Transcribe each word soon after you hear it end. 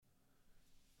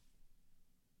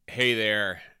Hey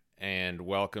there, and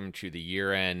welcome to the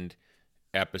year-end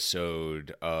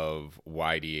episode of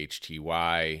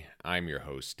YDHTY. I'm your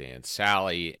host, Dan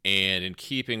Sally, and in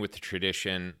keeping with the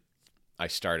tradition I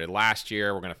started last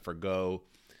year, we're going to forgo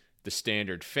the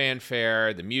standard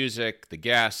fanfare, the music, the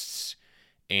guests,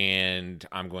 and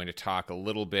I'm going to talk a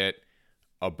little bit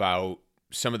about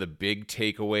some of the big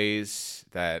takeaways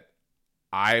that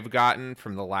I've gotten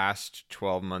from the last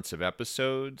 12 months of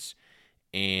episodes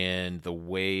and the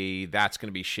way that's going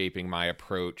to be shaping my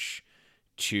approach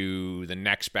to the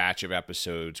next batch of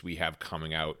episodes we have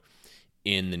coming out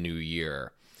in the new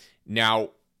year. Now,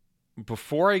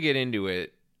 before I get into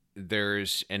it,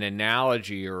 there's an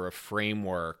analogy or a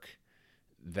framework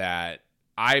that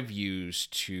I've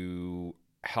used to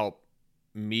help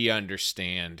me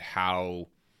understand how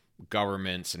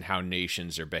governments and how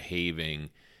nations are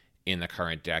behaving in the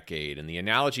current decade. And the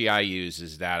analogy I use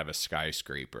is that of a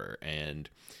skyscraper. And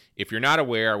if you're not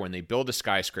aware, when they build a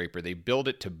skyscraper, they build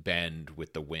it to bend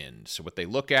with the wind. So what they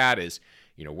look at is,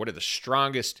 what are the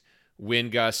strongest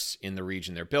wind gusts in the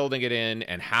region they're building it in,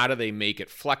 and how do they make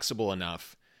it flexible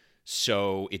enough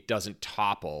so it doesn't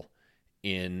topple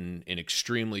in an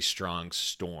extremely strong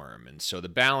storm. And so the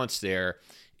balance there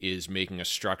is making a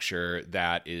structure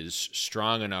that is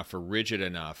strong enough or rigid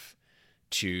enough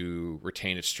to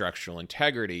retain its structural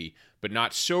integrity, but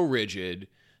not so rigid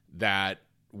that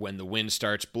when the wind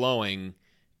starts blowing,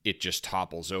 it just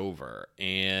topples over.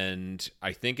 And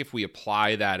I think if we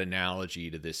apply that analogy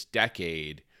to this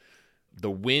decade,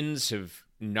 the winds have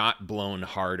not blown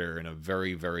harder in a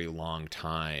very, very long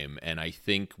time. And I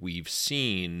think we've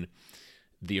seen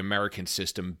the American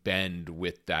system bend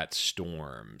with that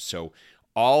storm. So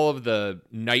all of the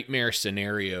nightmare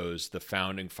scenarios the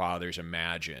founding fathers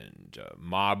imagined,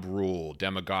 mob rule,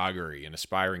 demagoguery, an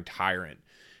aspiring tyrant,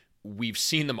 we've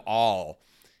seen them all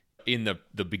in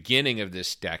the beginning of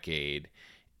this decade,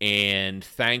 and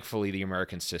thankfully the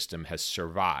American system has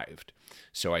survived.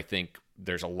 So I think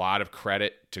there's a lot of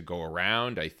credit to go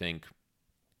around. I think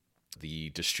the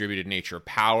distributed nature of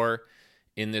power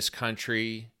in this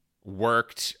country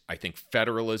worked. I think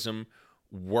federalism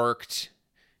worked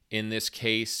in this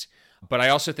case. But I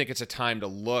also think it's a time to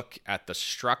look at the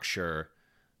structure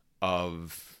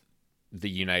of the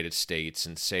United States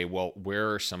and say, well,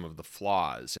 where are some of the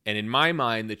flaws? And in my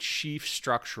mind, the chief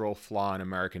structural flaw in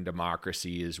American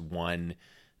democracy is one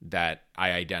that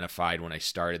I identified when I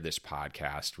started this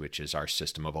podcast, which is our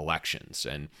system of elections.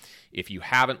 And if you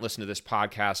haven't listened to this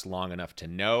podcast long enough to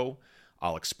know,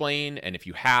 I'll explain. And if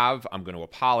you have, I'm going to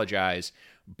apologize.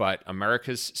 But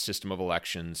America's system of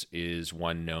elections is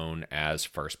one known as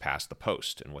first past the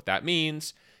post. And what that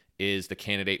means is the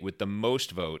candidate with the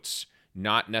most votes,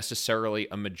 not necessarily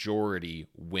a majority,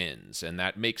 wins. And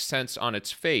that makes sense on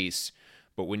its face.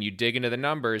 But when you dig into the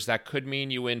numbers, that could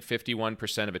mean you win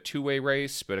 51% of a two-way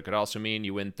race, but it could also mean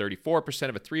you win 34%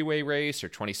 of a three-way race or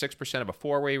 26% of a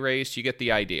four-way race. You get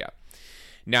the idea.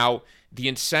 Now, the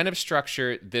incentive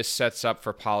structure this sets up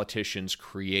for politicians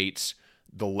creates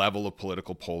the level of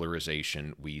political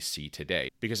polarization we see today.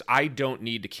 Because I don't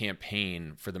need to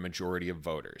campaign for the majority of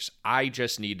voters. I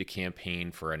just need to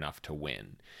campaign for enough to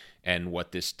win. And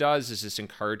what this does is this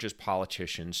encourages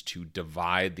politicians to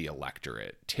divide the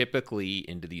electorate, typically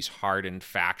into these hardened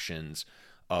factions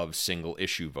of single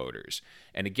issue voters.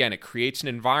 And again, it creates an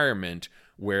environment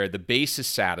where the base is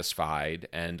satisfied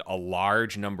and a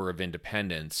large number of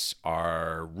independents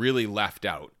are really left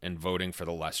out and voting for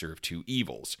the lesser of two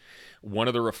evils. One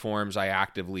of the reforms I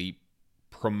actively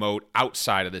promote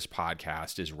outside of this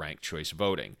podcast is ranked choice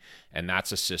voting. And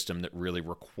that's a system that really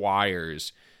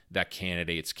requires that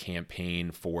candidates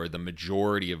campaign for the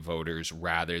majority of voters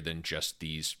rather than just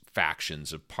these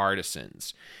factions of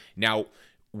partisans. Now,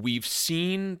 we've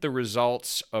seen the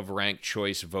results of ranked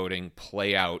choice voting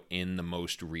play out in the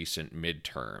most recent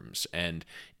midterms. And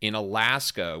in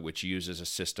Alaska, which uses a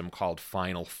system called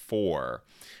Final Four,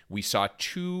 we saw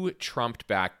two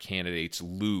Trump-backed candidates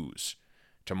lose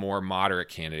to more moderate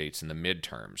candidates in the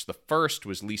midterms. The first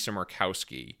was Lisa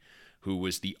Murkowski, who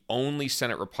was the only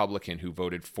Senate Republican who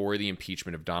voted for the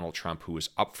impeachment of Donald Trump, who was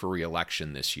up for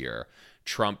re-election this year.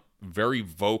 Trump very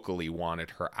vocally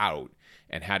wanted her out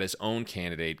and had his own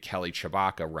candidate, Kelly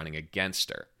Tshibaka, running against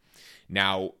her.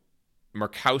 Now,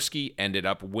 Murkowski ended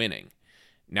up winning.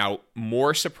 Now,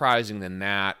 more surprising than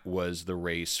that was the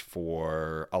race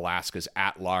for Alaska's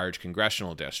at-large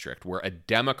congressional district, where a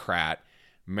Democrat,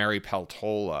 Mary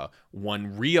Peltola,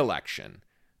 won re-election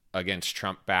against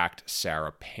Trump-backed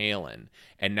Sarah Palin.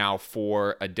 And now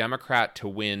for a Democrat to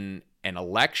win an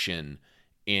election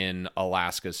in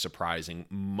Alaska's surprising,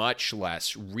 much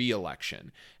less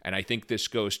re-election. And I think this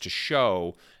goes to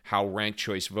show how ranked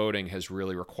choice voting has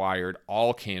really required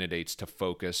all candidates to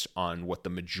focus on what the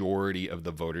majority of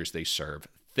the voters they serve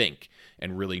think,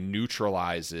 and really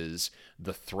neutralizes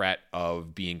the threat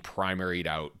of being primaried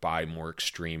out by more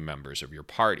extreme members of your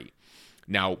party.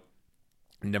 Now,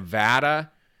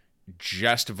 Nevada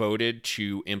just voted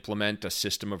to implement a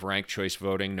system of ranked choice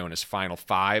voting known as Final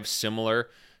Five, similar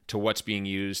to what's being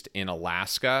used in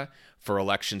Alaska for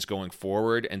elections going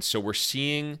forward. And so we're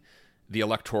seeing the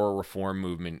electoral reform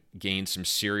movement gain some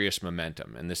serious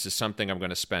momentum. And this is something I'm going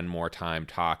to spend more time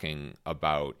talking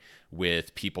about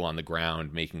with people on the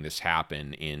ground making this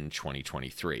happen in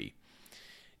 2023.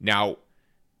 Now,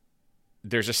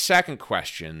 there's a second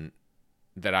question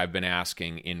that I've been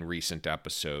asking in recent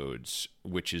episodes,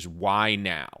 which is why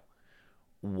now?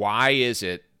 Why is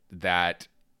it that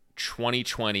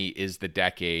 2020 is the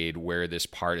decade where this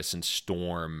partisan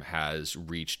storm has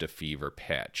reached a fever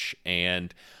pitch?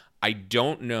 And I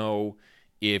don't know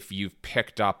if you've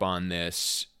picked up on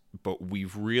this, but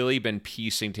we've really been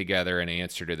piecing together an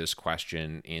answer to this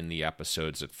question in the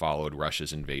episodes that followed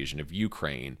Russia's invasion of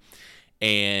Ukraine.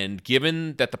 And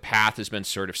given that the path has been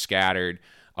sort of scattered,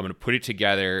 I'm going to put it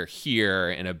together here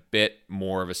in a bit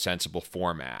more of a sensible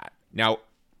format. Now,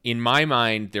 in my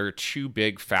mind, there are two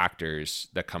big factors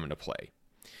that come into play.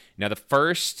 Now, the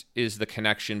first is the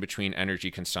connection between energy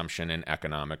consumption and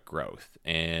economic growth.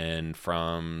 And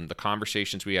from the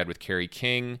conversations we had with Kerry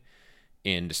King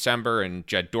in December and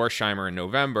Jed Dorsheimer in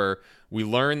November, we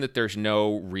learned that there's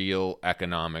no real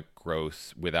economic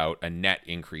growth without a net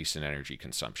increase in energy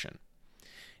consumption.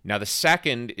 Now, the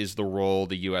second is the role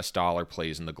the U.S. dollar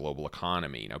plays in the global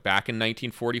economy. Now, back in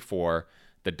 1944,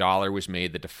 the dollar was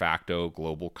made the de facto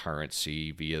global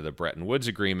currency via the Bretton Woods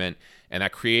Agreement, and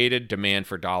that created demand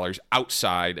for dollars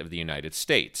outside of the United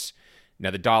States.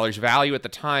 Now, the dollar's value at the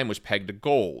time was pegged to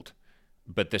gold,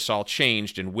 but this all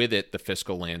changed, and with it, the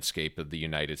fiscal landscape of the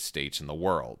United States and the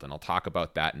world. And I'll talk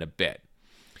about that in a bit.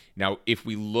 Now, if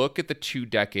we look at the 2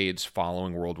 decades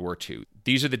following World War II,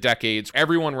 these are the decades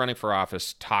everyone running for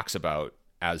office talks about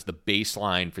as the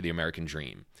baseline for the American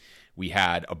dream. We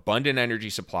had abundant energy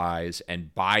supplies,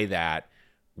 and by that,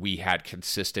 we had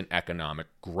consistent economic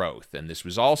growth. And this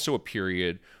was also a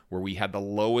period where we had the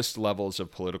lowest levels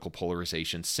of political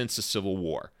polarization since the Civil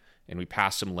War, and we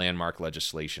passed some landmark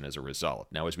legislation as a result.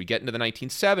 Now, as we get into the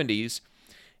 1970s,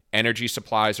 energy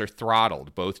supplies are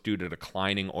throttled, both due to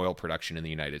declining oil production in the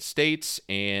United States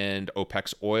and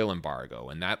OPEC's oil embargo,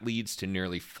 and that leads to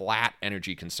nearly flat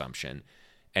energy consumption,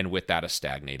 and with that, a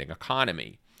stagnating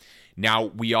economy. Now,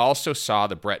 we also saw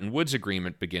the Bretton Woods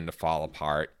Agreement begin to fall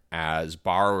apart as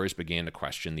borrowers began to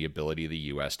question the ability of the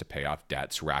U.S. to pay off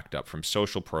debts racked up from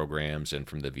social programs and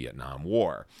from the Vietnam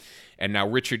War. And now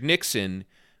Richard Nixon,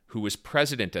 who was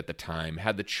president at the time,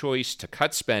 had the choice to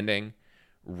cut spending,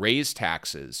 raise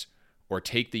taxes, or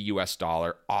take the U.S.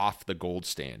 dollar off the gold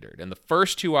standard. And the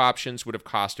first two options would have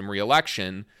cost him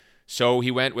re-election, so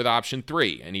he went with option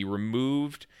 3, and he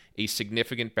removed a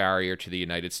significant barrier to the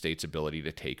United States' ability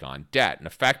to take on debt. And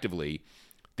effectively,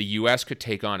 the U.S. could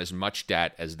take on as much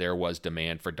debt as there was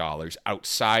demand for dollars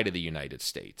outside of the United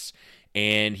States.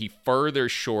 And he further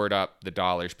shored up the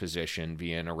dollar's position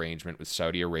via an arrangement with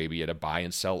Saudi Arabia to buy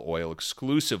and sell oil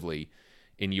exclusively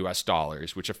in U.S.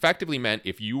 dollars, which effectively meant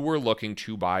if you were looking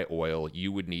to buy oil,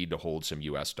 you would need to hold some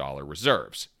U.S. dollar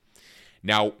reserves.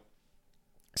 Now,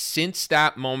 since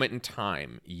that moment in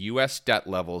time, U.S. debt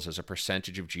levels as a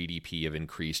percentage of GDP have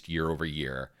increased year over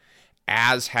year,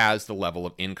 as has the level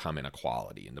of income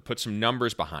inequality. And to put some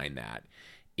numbers behind that,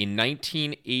 in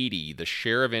 1980, the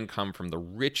share of income from the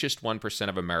richest 1%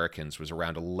 of Americans was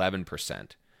around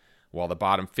 11%, while the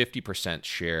bottom 50%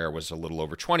 share was a little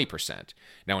over 20%.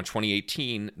 Now, in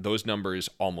 2018, those numbers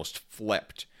almost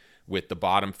flipped, with the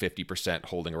bottom 50%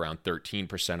 holding around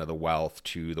 13% of the wealth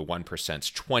to the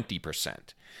 1%'s 20%.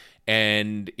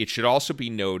 And it should also be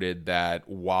noted that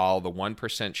while the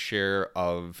 1% share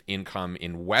of income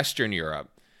in Western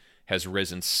Europe has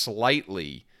risen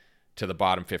slightly to the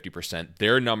bottom 50%,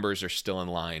 their numbers are still in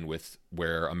line with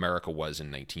where America was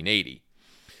in 1980.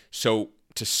 So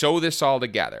to sew this all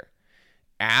together,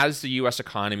 as the U.S.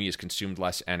 economy has consumed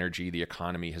less energy, the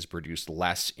economy has produced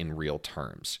less in real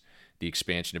terms. The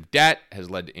expansion of debt has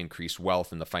led to increased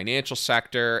wealth in the financial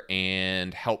sector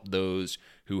and helped those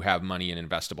who have money in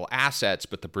investable assets,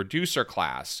 but the producer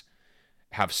class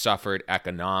have suffered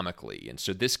economically. And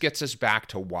so this gets us back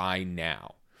to why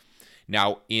now.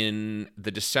 Now, in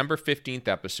the December 15th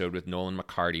episode with Nolan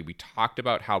McCarty, we talked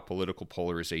about how political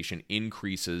polarization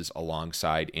increases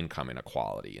alongside income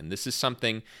inequality. And this is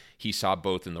something he saw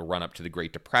both in the run-up to the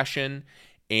Great Depression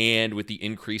and with the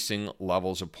increasing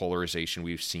levels of polarization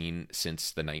we've seen since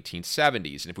the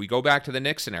 1970s. And if we go back to the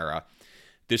Nixon era,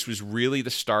 this was really the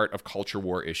start of culture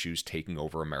war issues taking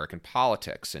over American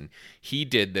politics. And he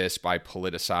did this by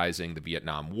politicizing the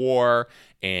Vietnam War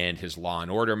and his law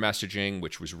and order messaging,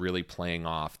 which was really playing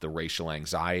off the racial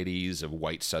anxieties of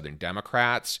white Southern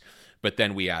Democrats. But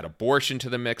then we add abortion to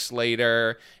the mix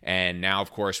later. And now,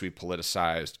 of course, we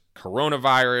politicized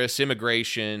coronavirus,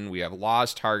 immigration. We have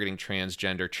laws targeting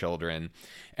transgender children.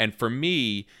 And for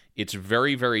me, it's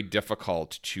very, very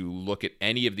difficult to look at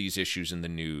any of these issues in the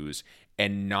news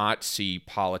and not see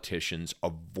politicians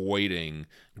avoiding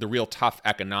the real tough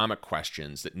economic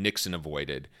questions that Nixon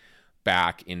avoided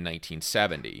back in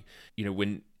 1970. You know,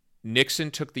 when Nixon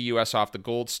took the U.S. off the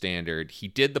gold standard, he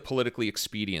did the politically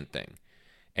expedient thing,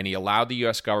 and he allowed the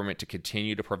U.S. government to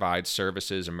continue to provide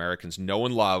services Americans know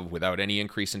and love without any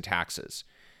increase in taxes.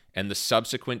 And the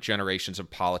subsequent generations of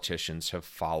politicians have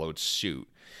followed suit.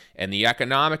 And the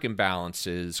economic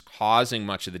imbalances causing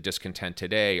much of the discontent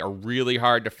today are really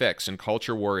hard to fix, and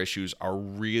culture war issues are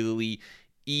really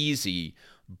easy,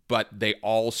 but they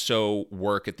also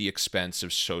work at the expense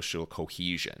of social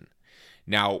cohesion.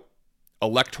 Now,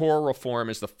 electoral reform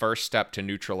is the first step to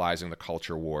neutralizing the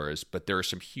culture wars, but there are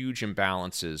some huge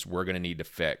imbalances we're going to need to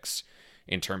fix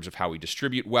in terms of how we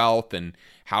distribute wealth and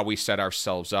how we set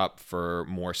ourselves up for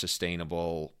more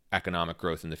sustainable economic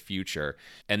growth in the future.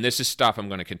 And this is stuff I'm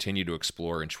going to continue to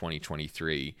explore in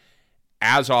 2023.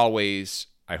 As always,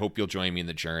 I hope you'll join me in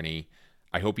the journey.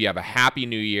 I hope you have a happy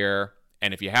new year.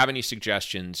 And if you have any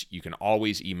suggestions, you can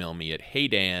always email me at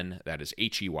heydan, that is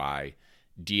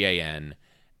HEYDAN,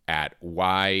 at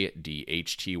ydhty.com.